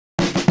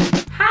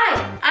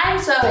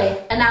I'm Zoe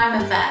and I'm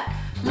a vet.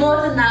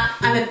 More than that,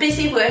 I'm a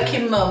busy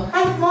working mum.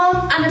 Thanks,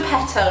 Mum. And a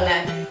pet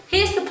owner.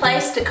 Here's the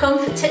place to come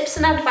for tips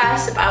and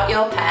advice about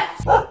your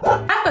pets.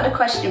 I've got a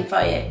question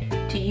for you.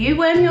 Do you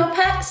worm your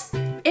pets?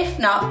 If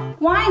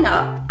not, why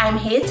not? I'm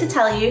here to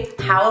tell you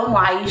how and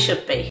why you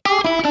should be.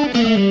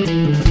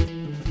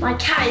 My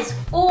cat is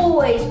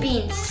always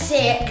been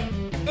sick.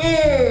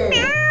 Ugh.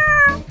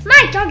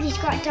 My doggy's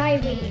got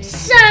diarrhea.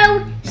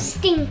 So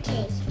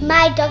stinky.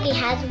 My doggy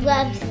has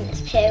worms in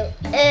its poo.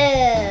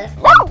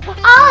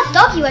 Our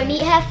doggy won't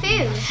eat her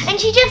food. And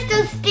she just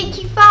does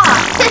stinky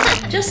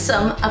farts. Just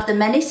some of the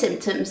many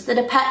symptoms that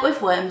a pet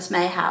with worms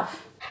may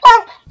have.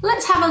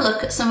 Let's have a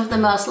look at some of the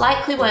most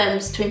likely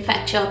worms to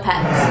infect your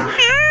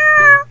pets.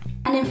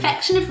 An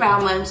infection of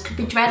roundworms could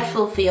be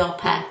dreadful for your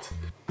pet.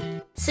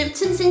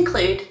 Symptoms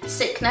include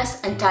sickness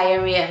and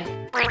diarrhea.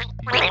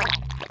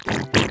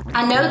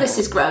 I know this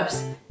is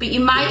gross, but you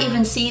might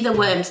even see the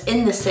worms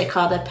in the sick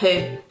or the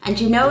poo. And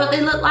you know what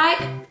they look like?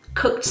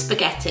 Cooked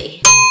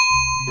spaghetti.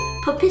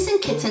 Puppies and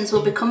kittens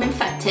will become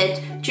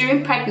infected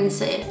during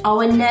pregnancy or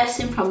when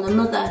nursing from the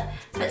mother,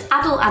 but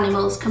adult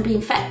animals can be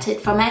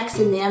infected from eggs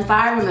in the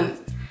environment.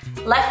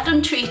 Left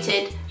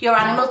untreated, your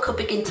animal could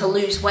begin to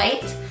lose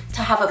weight,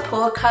 to have a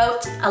poor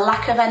coat, a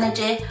lack of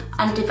energy,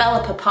 and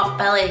develop a pot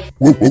belly.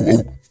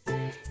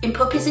 In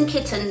puppies and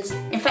kittens,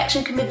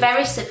 infection can be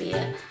very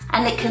severe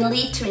and it can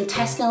lead to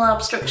intestinal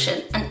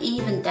obstruction and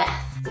even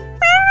death.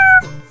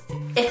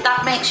 If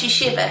that makes you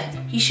shiver,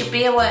 you should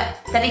be aware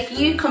that if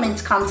you come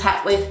into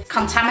contact with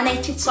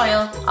contaminated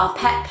soil or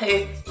pet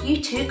poo,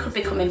 you too could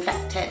become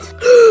infected.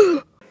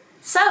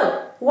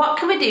 So, what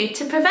can we do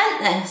to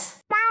prevent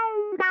this?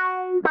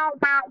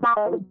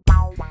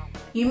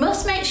 You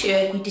must make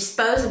sure you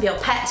dispose of your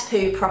pet's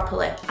poo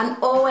properly and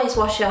always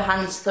wash your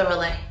hands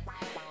thoroughly.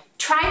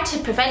 Try to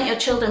prevent your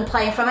children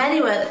playing from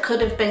anywhere that could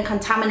have been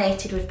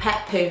contaminated with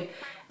pet poo,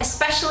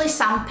 especially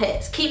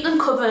sandpits. Keep them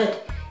covered.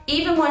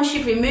 Even once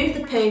you've removed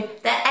the poo,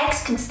 their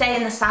eggs can stay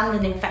in the sand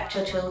and infect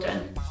your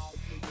children.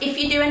 If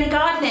you do any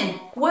gardening,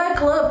 wear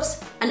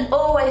gloves and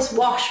always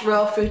wash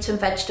raw fruit and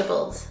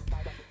vegetables.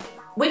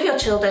 With your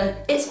children,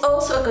 it's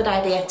also a good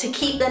idea to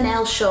keep their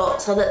nails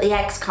short so that the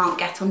eggs can't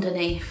get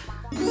underneath.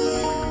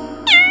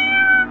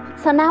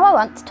 So now I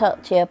want to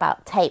talk to you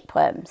about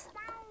tapeworms.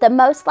 The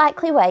most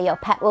likely way your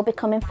pet will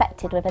become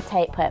infected with a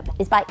tapeworm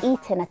is by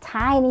eating a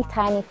tiny,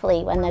 tiny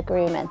flea when they're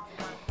grooming.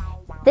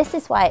 This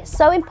is why it's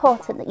so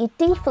important that you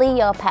deflea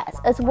your pets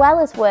as well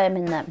as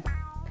worming them.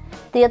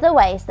 The other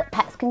ways that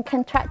pets can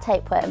contract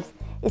tapeworms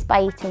is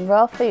by eating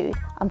raw food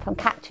and from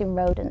catching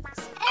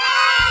rodents.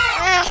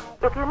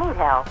 If you need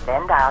help,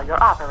 then dial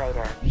your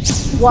operator.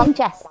 Once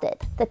ingested,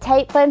 the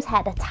tapeworm's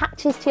head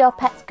attaches to your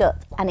pet's gut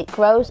and it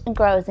grows and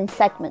grows in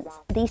segments.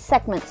 These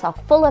segments are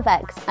full of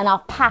eggs and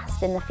are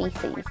passed in the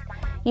feces.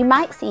 You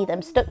might see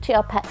them stuck to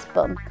your pet's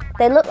bum.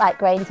 They look like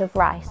grains of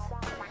rice.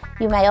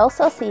 You may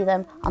also see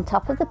them on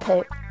top of the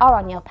poo or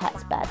on your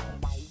pet's bed.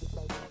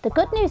 The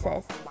good news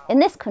is, in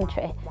this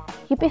country,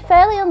 you'd be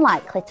fairly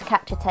unlikely to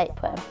catch a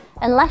tapeworm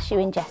unless you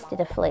ingested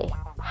a flea.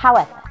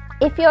 However,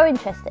 if you're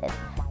interested,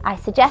 I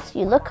suggest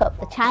you look up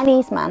the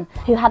Chinese man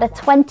who had a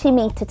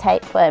 20-metre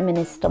tapeworm in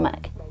his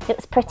stomach. It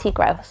was pretty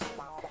gross.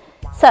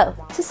 So,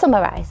 to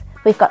summarise,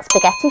 we've got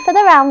spaghetti for the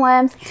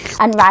roundworms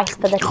and rice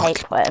for the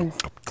tapeworms.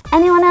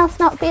 Anyone else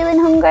not feeling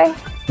hungry?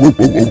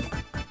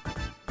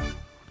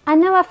 I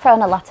know I've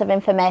thrown a lot of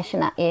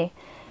information at you,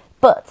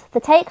 but the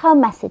take-home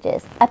message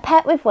is a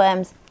pet with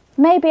worms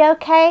may be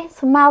okay,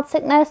 some mild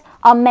sickness,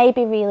 or may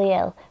be really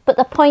ill, but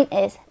the point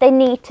is they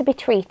need to be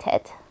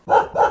treated.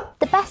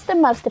 The best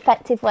and most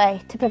effective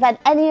way to prevent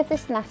any of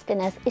this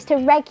nastiness is to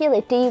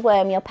regularly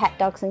deworm your pet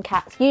dogs and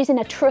cats using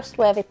a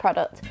trustworthy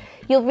product.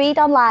 You'll read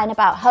online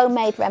about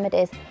homemade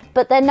remedies,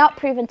 but they're not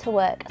proven to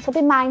work, so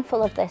be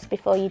mindful of this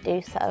before you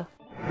do so.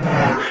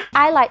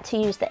 I like to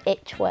use the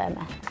itch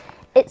wormer.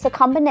 It's a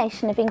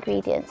combination of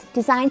ingredients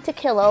designed to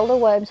kill all the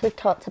worms we've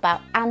talked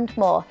about and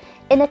more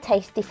in a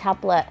tasty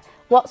tablet.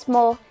 What's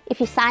more, if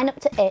you sign up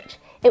to Itch,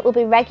 it will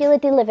be regularly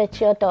delivered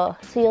to your door,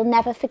 so you'll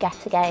never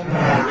forget again.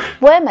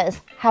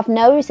 Wormers have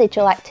no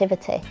residual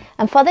activity,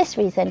 and for this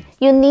reason,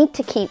 you'll need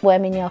to keep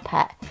worming your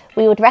pet.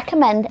 We would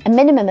recommend a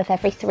minimum of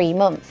every 3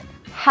 months.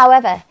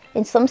 However,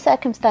 in some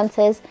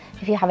circumstances,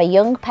 if you have a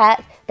young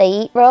pet, they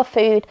eat raw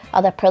food,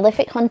 or they're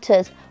prolific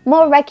hunters,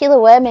 more regular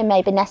worming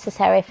may be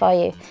necessary for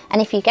you.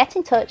 And if you get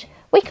in touch,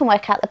 we can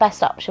work out the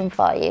best option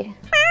for you.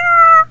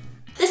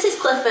 This is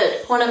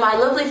Clifford, one of my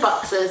lovely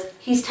boxers.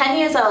 He's 10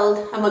 years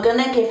old and we're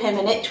going to give him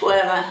an itch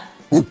wormer.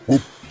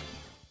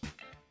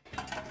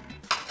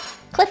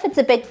 Clifford's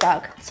a big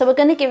dog, so we're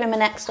going to give him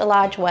an extra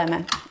large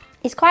wormer.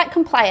 He's quite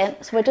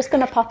compliant, so we're just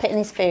going to pop it in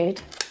his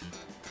food.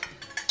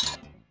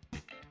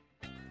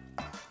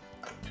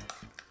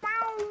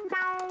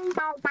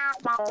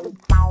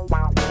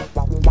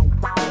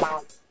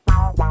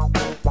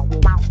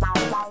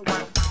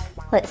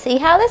 Let's see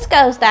how this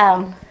goes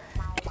down.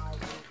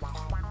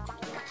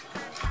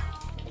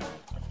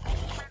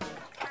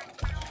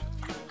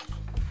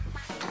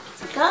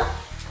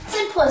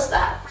 Simple as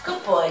that.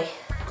 Good boy.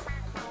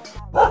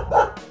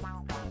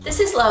 This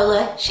is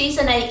Lola. She's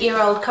an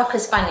 8-year-old Cocker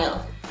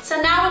Spaniel. So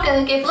now we're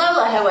going to give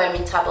Lola her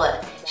worming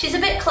tablet. She's a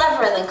bit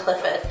cleverer than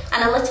Clifford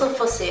and a little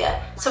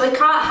fussier, so we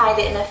can't hide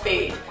it in her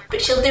food,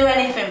 but she'll do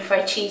anything for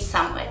a cheese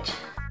sandwich.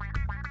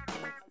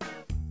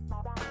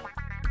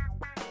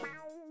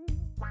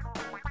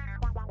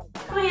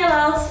 Come here,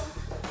 Lols.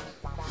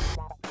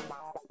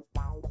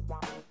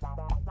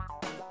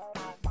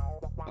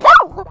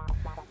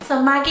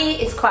 So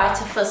Maggie is quite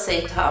a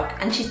fussy dog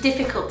and she's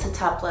difficult to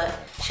tablet.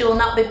 She will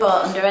not be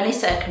bought under any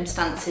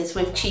circumstances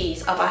with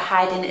cheese or by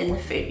hiding it in the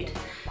food.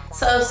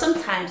 So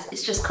sometimes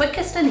it's just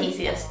quickest and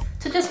easiest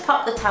to just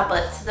pop the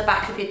tablet to the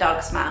back of your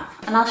dog's mouth,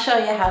 and I'll show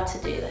you how to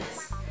do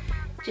this.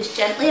 Just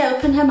gently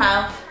open her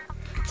mouth,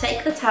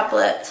 take the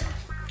tablet,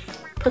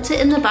 put it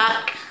in the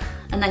back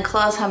and then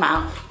close her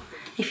mouth.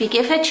 If you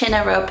give her chin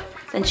a rub,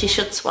 then she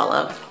should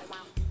swallow.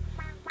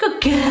 Good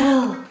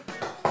girl!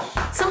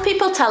 Some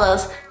people tell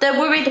us they're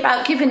worried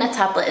about giving a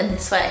tablet in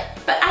this way,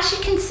 but as you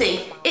can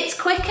see, it's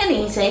quick and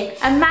easy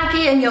and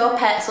Maggie and your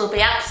pets will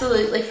be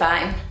absolutely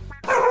fine.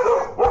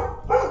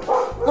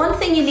 One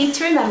thing you need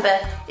to remember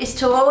is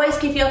to always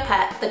give your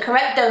pet the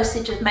correct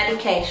dosage of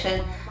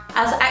medication,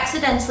 as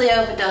accidentally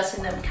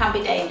overdosing them can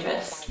be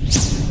dangerous.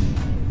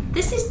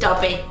 This is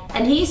Dobby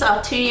and he's our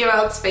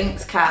 2-year-old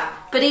Sphynx cat,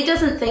 but he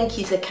doesn't think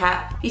he's a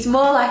cat. He's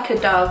more like a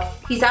dog.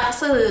 He's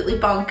absolutely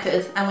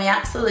bonkers and we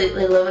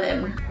absolutely love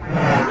him.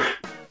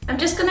 I'm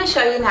just going to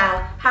show you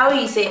now how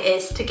easy it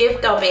is to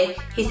give Dobby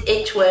his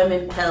itch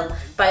worming pill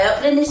by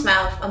opening his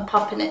mouth and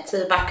popping it to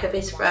the back of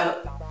his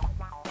throat.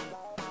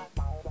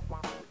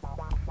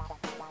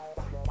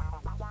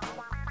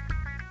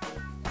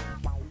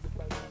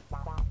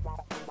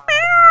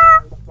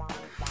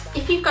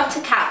 If you've got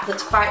a cat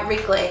that's quite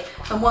wriggly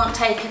and won't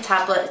take a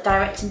tablet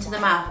direct into the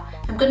mouth,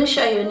 I'm going to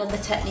show you another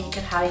technique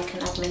of how you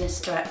can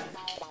administer it.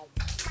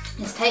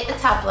 Is take the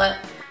tablet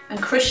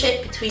and crush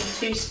it between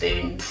 2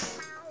 spoons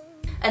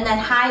and then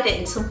hide it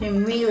in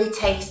something really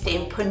tasty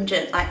and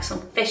pungent like some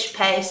fish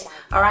paste,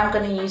 or I'm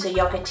going to use a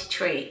yogurty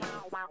treat.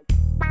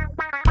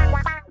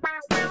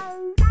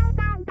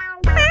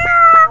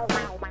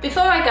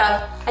 Before I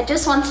go, I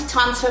just wanted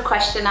to answer a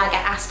question I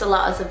get asked a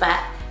lot as a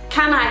vet.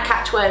 Can I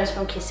catch worms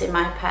from kissing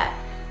my pet?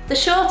 The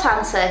short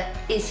answer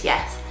is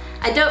yes.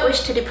 I don't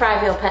wish to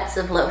deprive your pets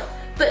of love,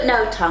 but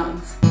no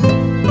tongues.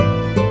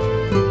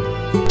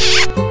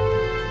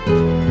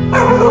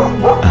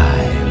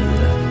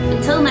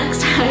 Until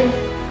next time,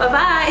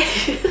 bye-bye.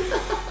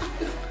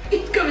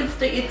 You'd come and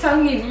stick your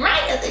tongue in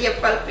right at the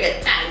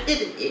appropriate time,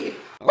 didn't you?